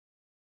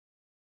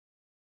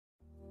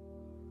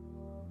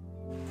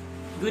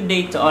Good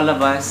day to all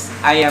of us.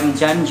 I am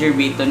Jhon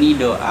Jerby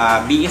Tonido,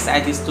 a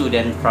BSIT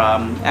student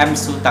from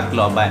EBSU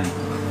Tacloban.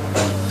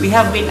 We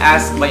have been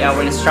asked by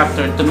our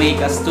instructor to make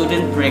a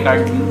student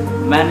record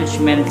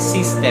management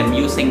system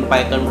using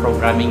Python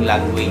programming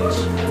language.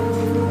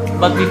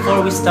 But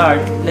before we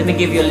start, let me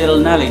give you a little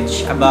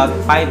knowledge about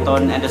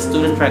Python and the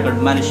student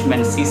record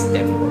management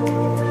system.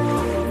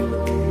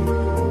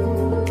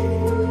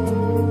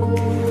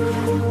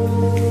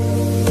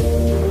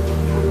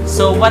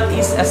 So what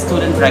is a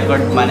student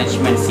record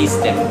management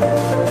system?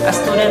 A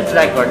student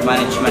record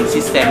management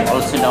system,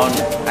 also known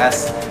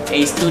as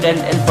a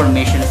student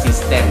information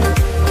system,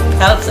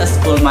 helps a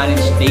school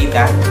manage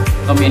data,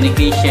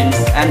 communications,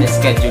 and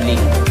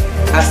scheduling.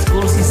 A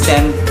school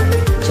system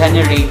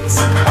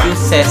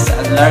uses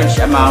a large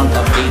amount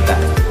of data.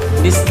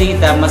 This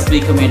data must be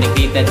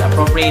communicated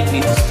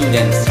appropriately to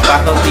students,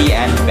 faculty,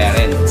 and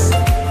parents.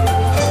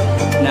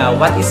 Now,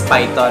 what is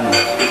Python?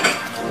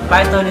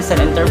 Python is an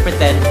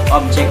interpreted,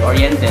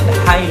 object-oriented,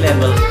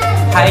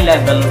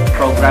 high-level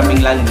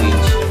programming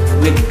language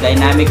with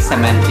dynamic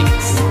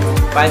semantics.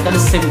 Python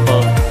is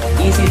simple,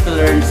 easy to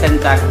learn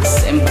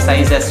syntax,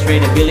 emphasizes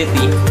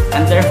readability,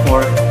 and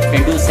therefore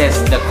reduces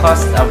the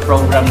cost of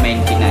program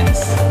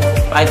maintenance.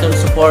 Python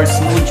supports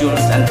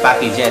modules and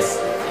packages,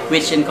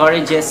 which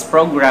encourages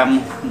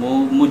program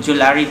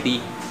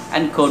modularity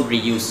and code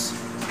reuse.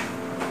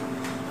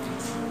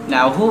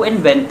 Now, who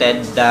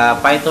invented the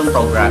Python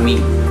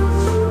programming?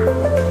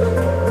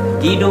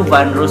 Guido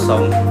van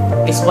Rossum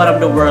is one of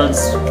the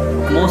world's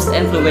most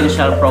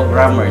influential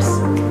programmers.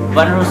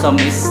 Van Rossum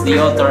is the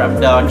author of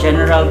the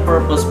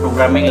general-purpose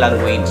programming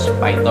language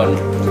Python,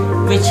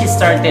 which he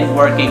started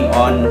working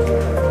on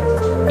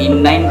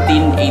in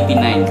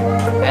 1989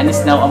 and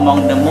is now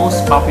among the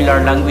most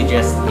popular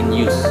languages in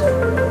use.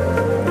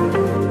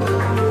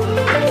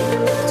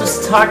 To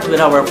start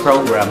with our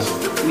program,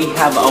 we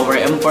have our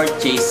import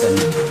JSON.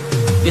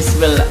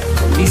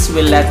 This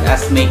will let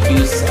us make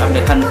use of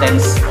the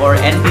contents or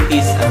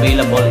entities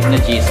available in the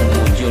JSON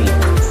module.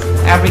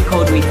 Every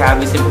code we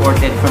have is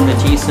imported from the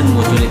JSON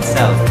module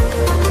itself.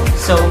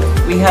 So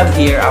we have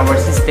here our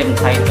system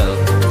title,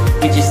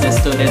 which is the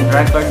Student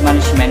Record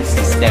Management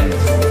System.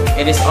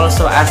 It is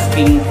also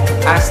asking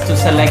us to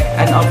select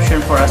an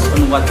option for us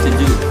on what to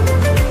do.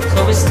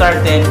 So we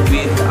started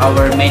with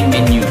our main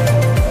menu.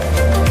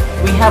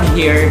 We have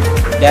here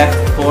def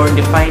for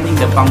defining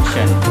the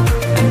function,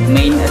 and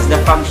main as the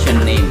function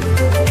name.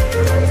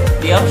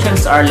 The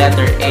options are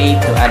letter A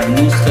to add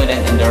new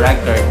student in the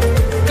record,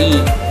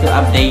 E to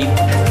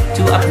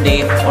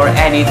update or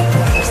edit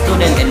a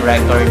student in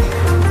record,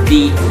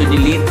 D to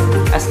delete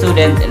a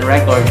student in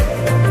record,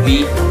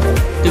 V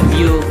to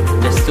view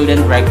the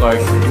student record,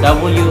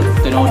 W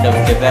to know the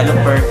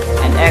developer,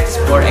 and X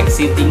for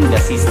exiting the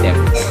system.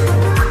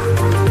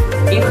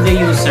 If the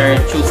user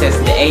chooses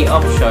the A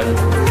option,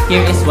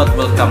 here is what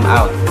will come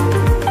out.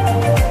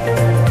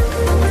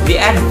 The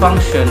add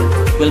function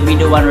will be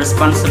the one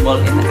responsible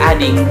in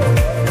adding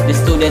the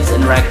students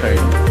in record.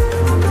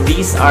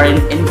 These are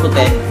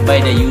inputted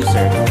by the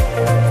user.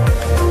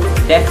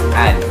 Def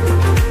add.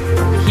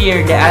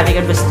 Here, the adding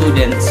of the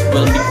students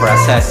will be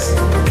processed.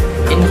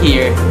 In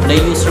here, the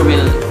user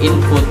will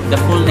input the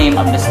full name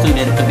of the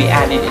student to be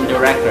added in the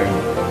record.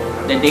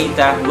 The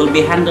data will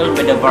be handled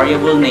by the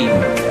variable name.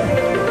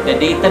 The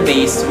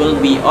database will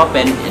be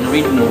opened in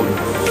read mode,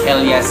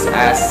 alias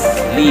as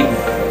lib,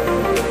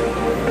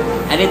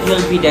 and it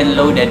will be then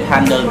loaded,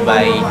 handled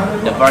by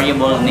the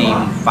variable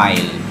name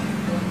file.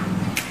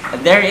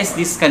 There is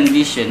this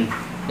condition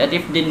that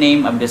if the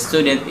name of the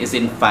student is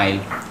in file,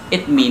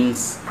 it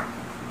means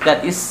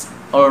that is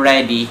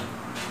already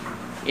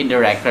in the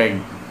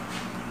record.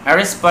 A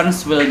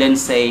response will then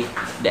say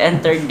the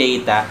entered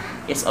data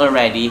is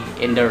already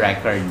in the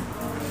record.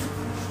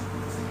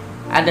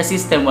 And the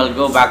system will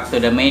go back to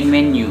the main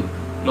menu,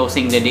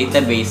 closing the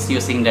database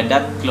using the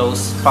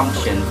 .close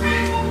function.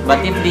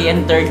 But if the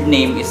entered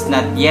name is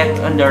not yet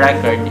on the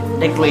record,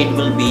 the grade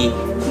will be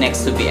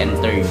next to be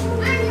entered.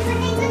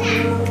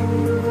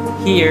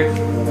 Here,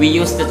 we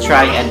use the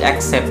try and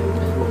except,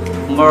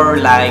 more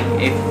like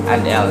if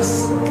and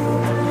else.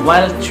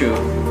 While true,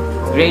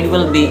 grade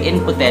will be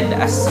inputted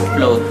as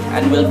float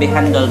and will be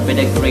handled by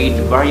the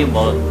grade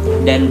variable,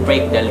 then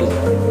break the loop.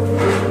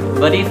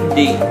 But if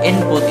the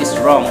input is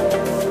wrong,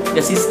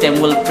 the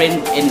system will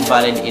print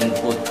invalid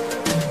input.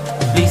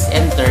 Please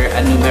enter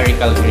a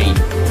numerical grade.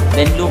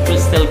 Then loop will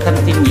still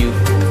continue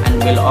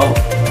and will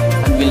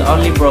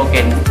only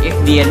broken if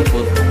the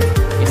input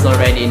is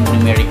already in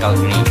numerical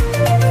grade.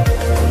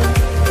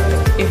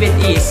 If it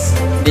is,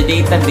 the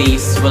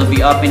database will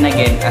be open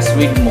again as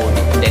read mode,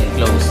 then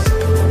close,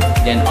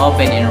 then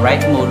open in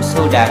write mode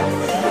so that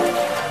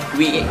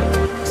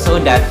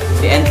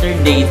the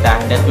entered data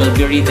that will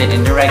be written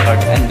in the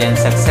record and then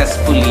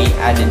successfully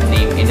added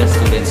name in the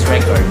student's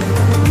record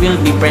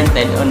will be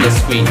printed on the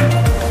screen.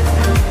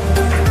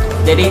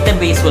 The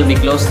database will be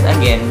closed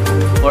again,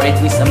 or it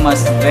is a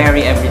must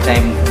vary every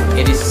time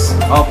it is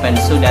open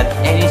so that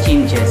any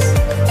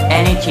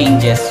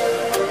changes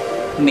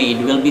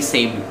made will be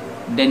saved,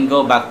 then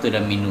go back to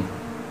the menu.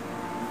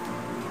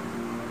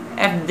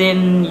 If the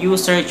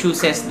user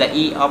chooses the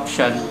E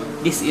option,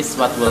 this is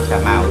what will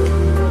come out.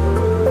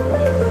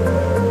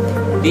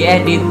 The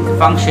edit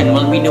function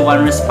will be the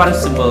one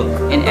responsible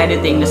in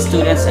editing the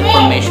student's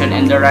information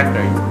in the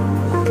record.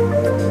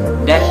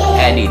 Def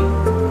edit.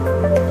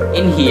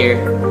 In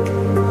here,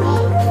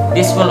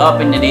 this will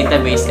open the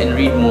database in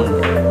read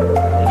mode,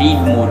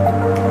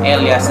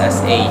 alias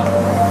as A,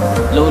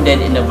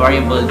 loaded in the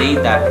variable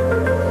data.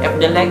 If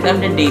the length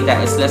of the data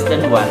is less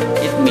than 1,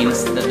 it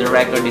means that the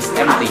record is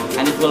empty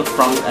and it will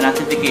prompt a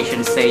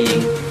notification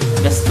saying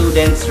the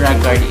student's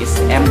record is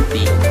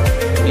empty.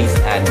 Please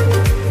add.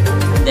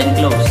 Then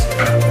close.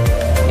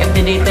 If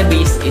the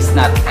database is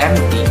not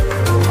empty,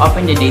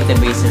 open the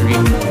database in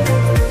read mode.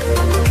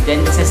 Then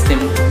the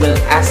system will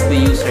ask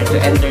the user to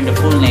enter the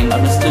full name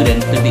of the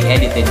student to be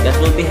edited. That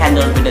will be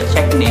handled with a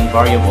check name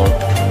variable.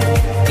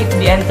 If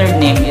the entered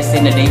name is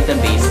in the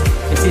database,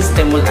 the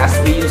system will ask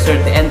the user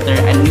to enter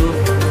a new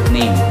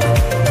name.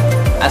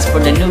 As for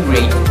the new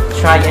grade,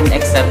 try and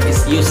except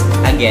is used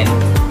again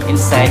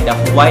inside the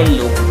while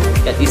loop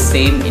that is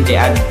same in the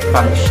add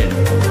function.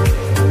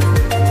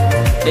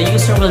 The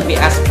user will be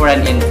asked for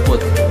an input.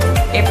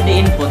 If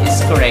the input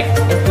is correct,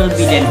 it will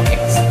be then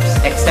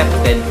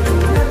accepted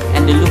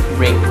and the loop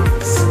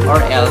breaks, or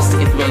else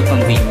it will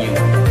continue.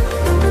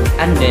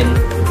 And then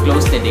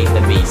close the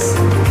database.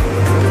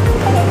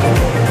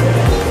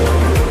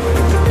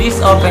 This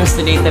opens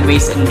the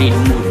database in read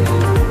mode.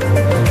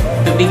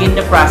 To begin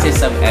the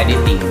process of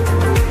editing,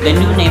 the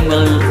new name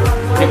will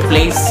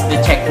replace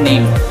the check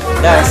name.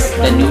 Thus,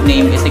 the new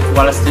name is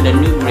equals to the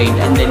new grade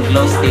and then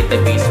close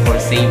database for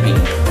saving.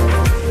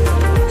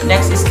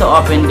 Next is to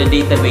open the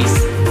database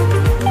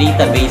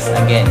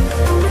again,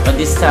 but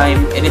this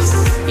time it is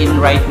in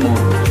write mode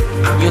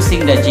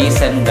using the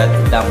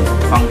json.dump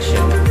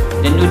function.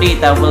 The new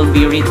data will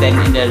be written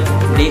in the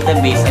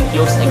database and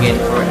close again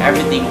for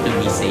everything to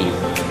be saved.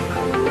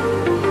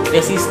 The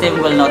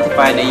system will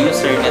notify the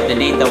user that the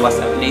data was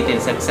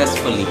updated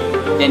successfully,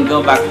 then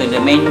go back to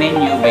the main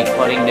menu by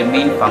calling the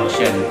main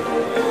function.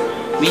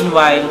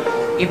 Meanwhile,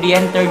 if the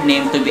entered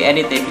name to be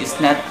edited is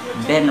not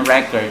then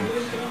record,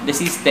 the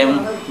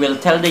system will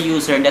tell the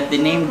user that the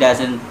name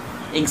doesn't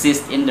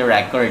exist in the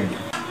record.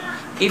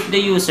 If the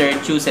user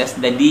chooses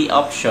the D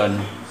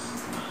option,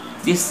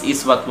 this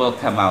is what will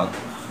come out.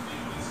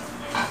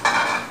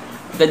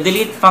 The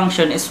delete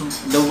function is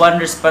the one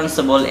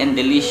responsible in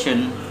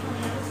deletion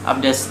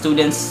of the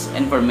student's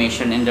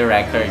information in the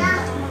record.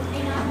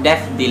 Def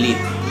delete.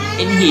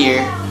 In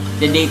here,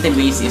 the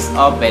database is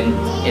open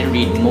in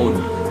read mode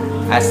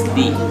as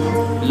D,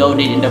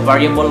 loaded in the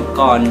variable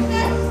con.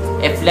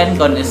 If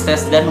lencon is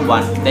less than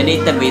 1, the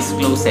database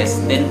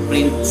closes, then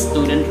print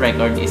student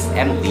record is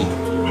empty.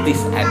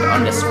 Please add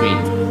on the screen.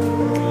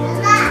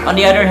 On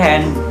the other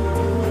hand,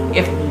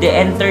 if the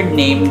entered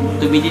name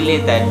to be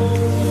deleted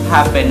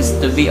happens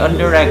to be on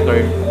the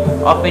record,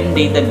 open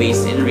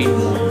database in read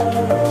mode.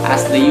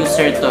 Ask the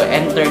user to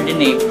enter the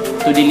name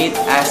to delete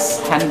as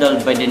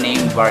handled by the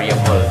name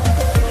variable.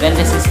 Then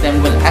the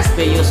system will ask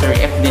the user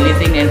if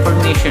deleting the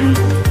information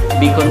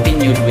be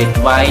continued with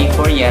Y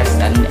for yes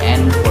and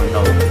N for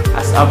no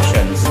as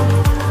options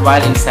while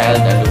inside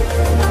the loop.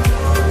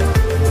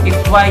 If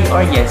Y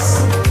or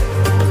yes,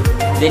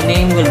 the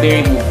name will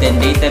be removed, then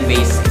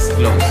database is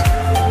closed.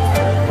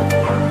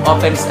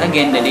 Opens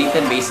again the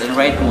database in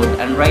write mode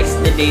and writes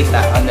the data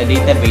on the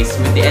database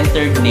with the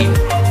entered name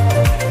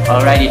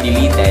already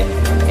deleted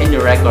in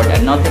the record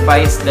and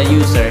notifies the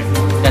user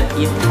that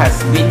it has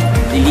been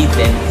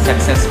deleted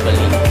successfully.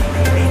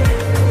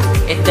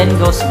 It then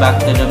goes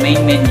back to the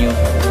main menu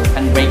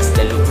and breaks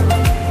the loop.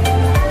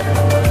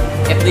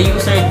 If the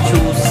user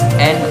chooses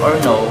N or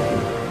no,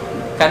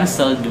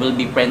 cancelled will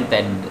be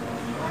printed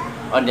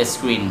on the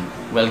screen.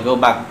 We'll go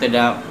back to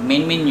the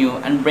main menu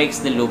and breaks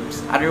the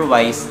loops,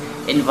 otherwise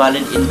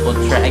invalid input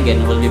try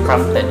again will be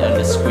prompted on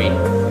the screen.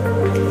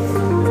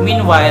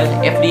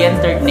 Meanwhile, if the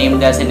entered name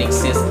doesn't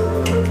exist,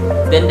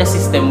 then the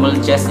system will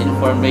just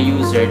inform the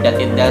user that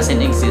it doesn't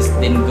exist,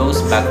 then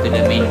goes back to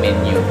the main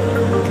menu.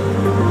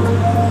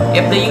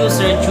 If the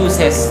user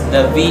chooses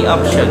the V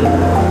option,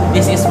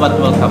 this is what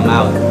will come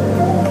out.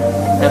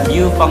 The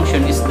view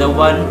function is the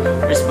one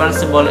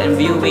responsible in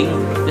viewing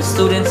the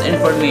student's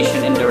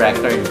information in the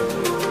record.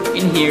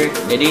 In here,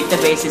 the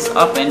database is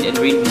opened in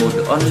read mode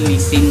only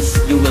since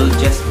you will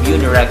just view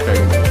the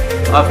record.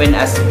 Open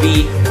as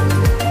V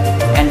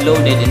and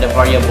loaded in the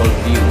variable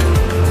view.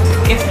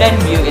 If then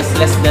view is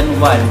less than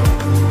 1,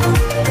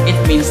 it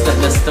means that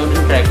the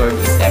student record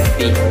is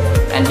empty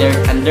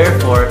and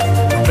therefore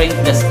print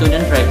the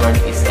student record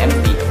is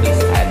empty.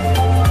 Please add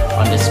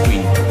on the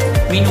screen.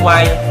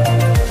 Meanwhile,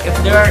 if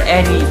there are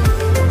any,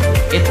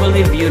 it will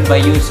be viewed by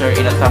user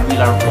in a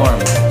tabular form.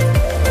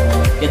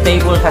 The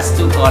table has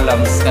 2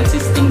 columns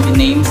consisting the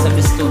names of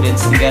the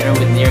students together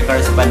with their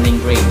corresponding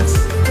grades.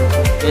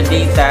 The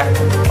data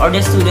or the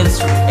student's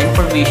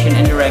information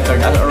in the record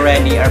are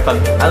already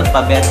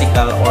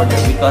alphabetical order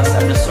because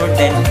of the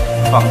sorted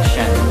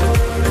function.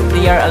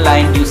 They are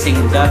aligned using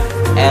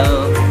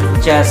 .l,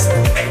 just,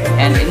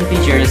 and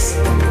integers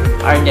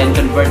are then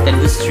converted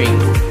to string.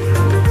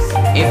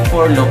 if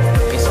for loop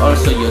is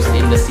also used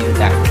in the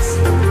syntax.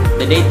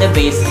 The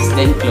database is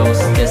then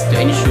closed just to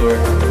ensure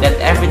that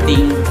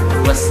everything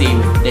was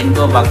saved, then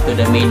go back to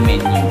the main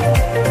menu.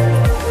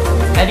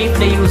 And if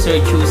the user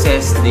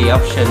chooses the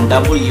option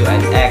W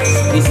and X,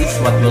 this is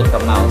what will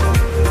come out.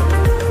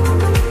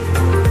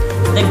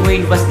 The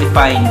grade was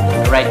defined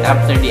right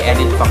after the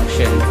edit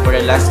function. For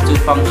the last two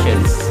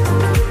functions,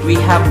 we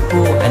have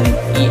who and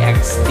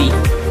ext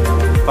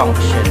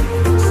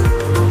functions.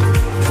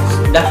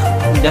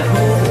 The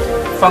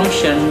who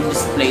function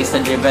displays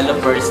the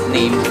developer's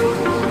name,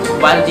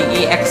 while the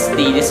ext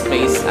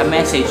displays a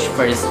message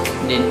first,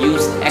 then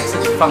use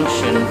exit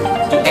function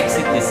to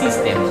exit the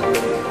system.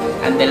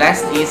 And the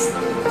last is,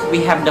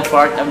 we have the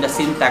part of the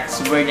syntax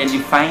where the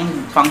defined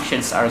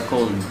functions are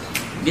called.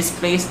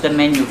 Displays the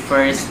menu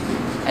first,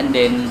 and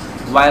then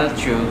while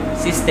true,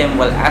 system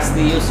will ask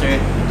the user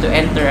to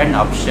enter an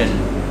option.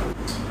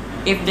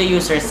 If the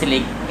user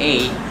select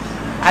A,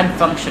 add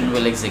function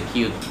will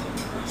execute.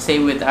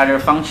 Same with other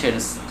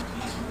functions,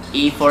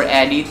 E for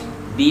edit,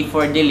 D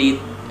for delete,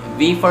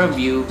 V for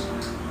view,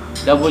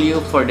 W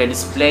for the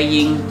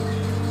displaying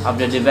of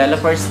the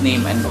developer's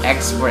name, and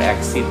X for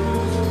exit.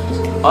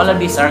 All of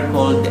these are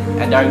called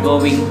and are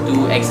going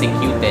to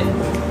executed.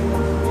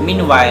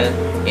 Meanwhile,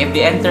 if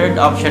the entered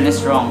option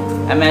is wrong,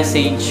 a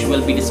message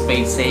will be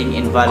displayed saying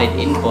invalid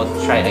input,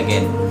 try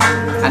again.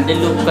 And the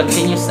loop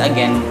continues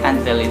again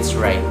until it's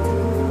right.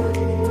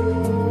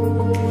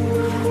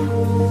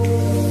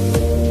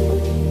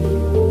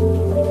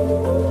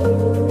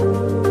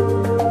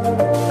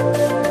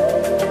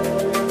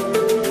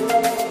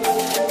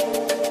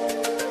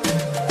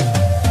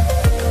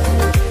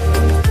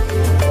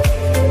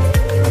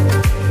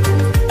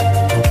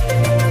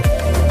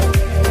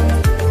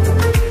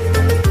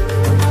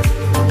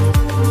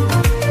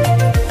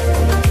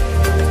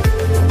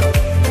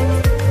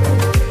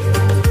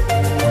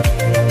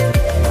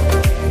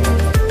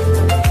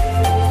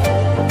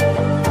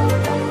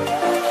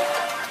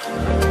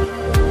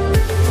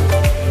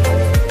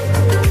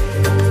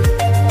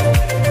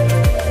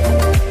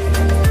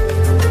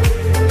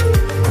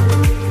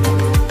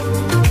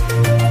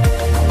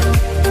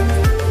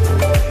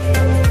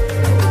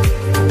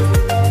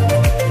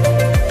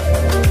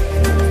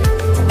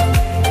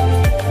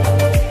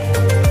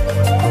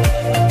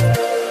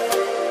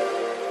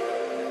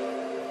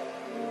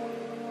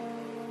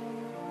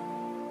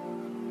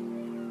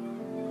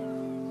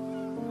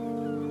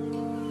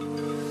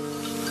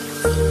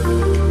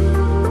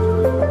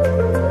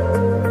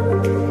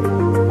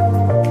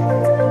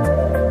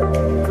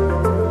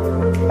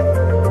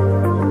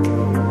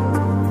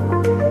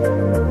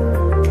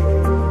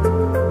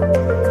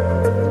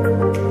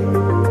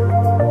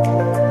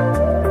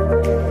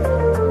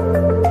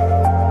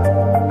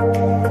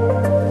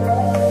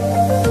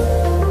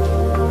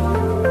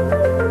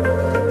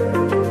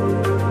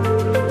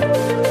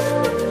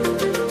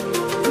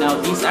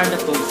 These are the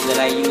codes that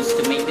I use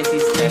to make the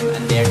system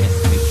and their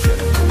description.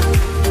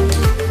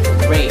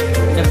 Break.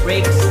 The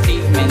break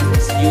statement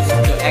is used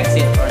to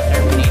exit or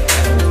terminate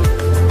a loop.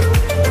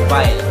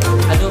 While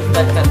a loop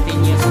that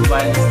continues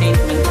while the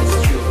statement is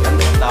true and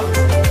stops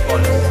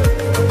false.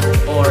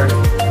 Or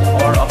the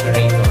OR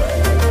operator.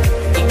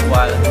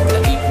 Equal the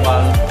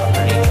equal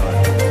operator.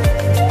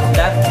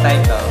 That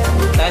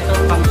title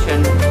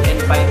function in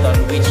Python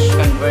which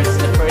converts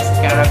the first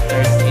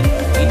characters in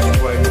each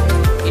word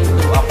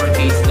into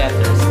uppercase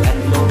letters and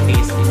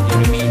lowercase in the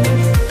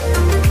remaining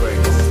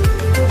words.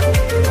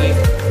 If,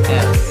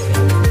 else.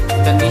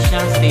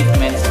 Conditional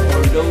statements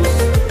for those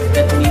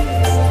that need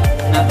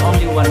not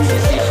only one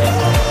decision.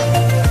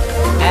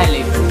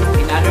 Elif,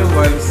 in other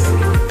words,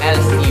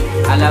 else if,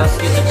 allows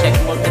you to check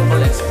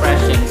multiple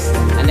expressions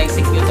and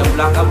execute a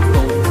block of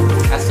code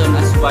as soon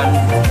as one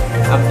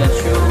of the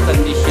true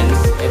conditions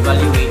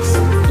evaluates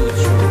to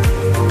true.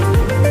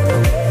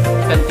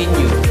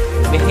 Continue.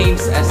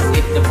 Behaves as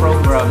if the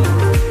program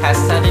has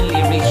suddenly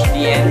reached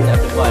the end of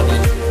the body.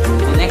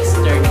 The next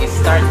turn is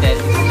started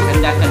and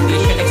the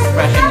condition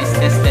expression is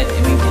tested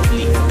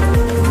immediately.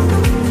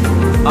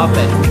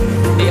 Open.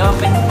 The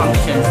open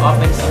function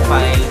opens a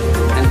file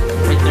and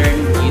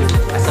returns it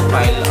as a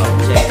file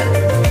object.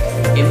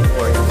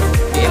 Import.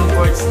 The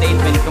import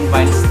statement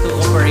combines two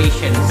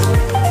operations.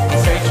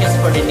 It searches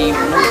for the name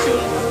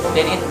module,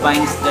 then it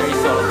binds the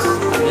results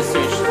of the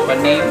search to a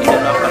name in the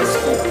local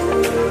scope.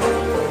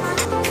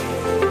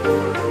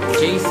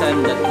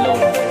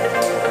 JSON.load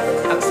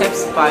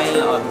accepts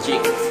file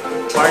object,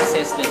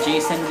 parses the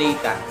JSON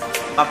data,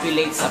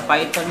 populates a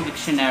Python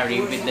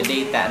dictionary with the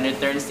data and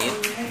returns it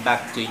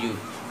back to you.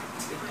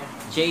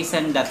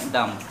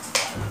 JSON.dump.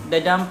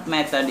 The dump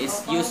method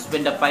is used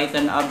when the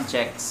Python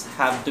objects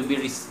have to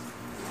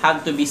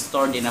be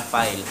stored in a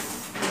file.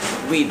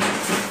 With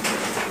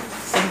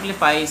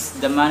simplifies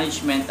the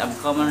management of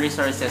common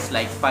resources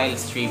like file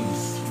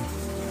streams.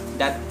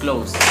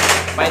 .close.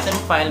 Python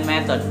file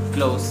method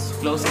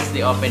closes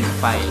the open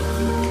file.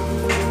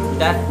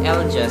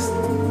 .ljust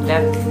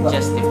left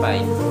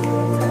justify.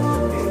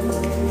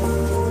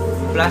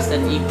 Plus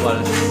and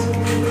equals,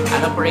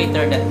 an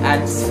operator that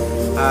adds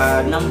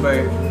a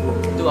number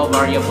to a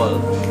variable,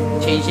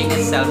 changing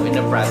itself in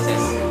the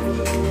process.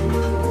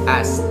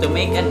 As to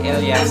make an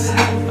alias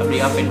of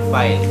the open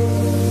file,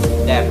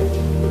 def,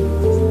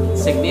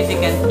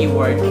 significant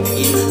keyword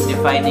in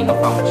defining a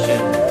function.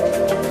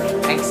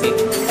 Exit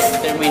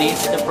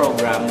terminates the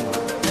program.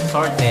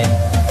 Sorted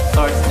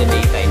sorts the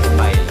data in the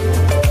file.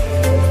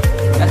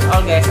 That's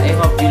all guys. I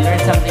hope you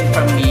learned something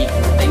from me.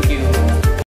 Thank you.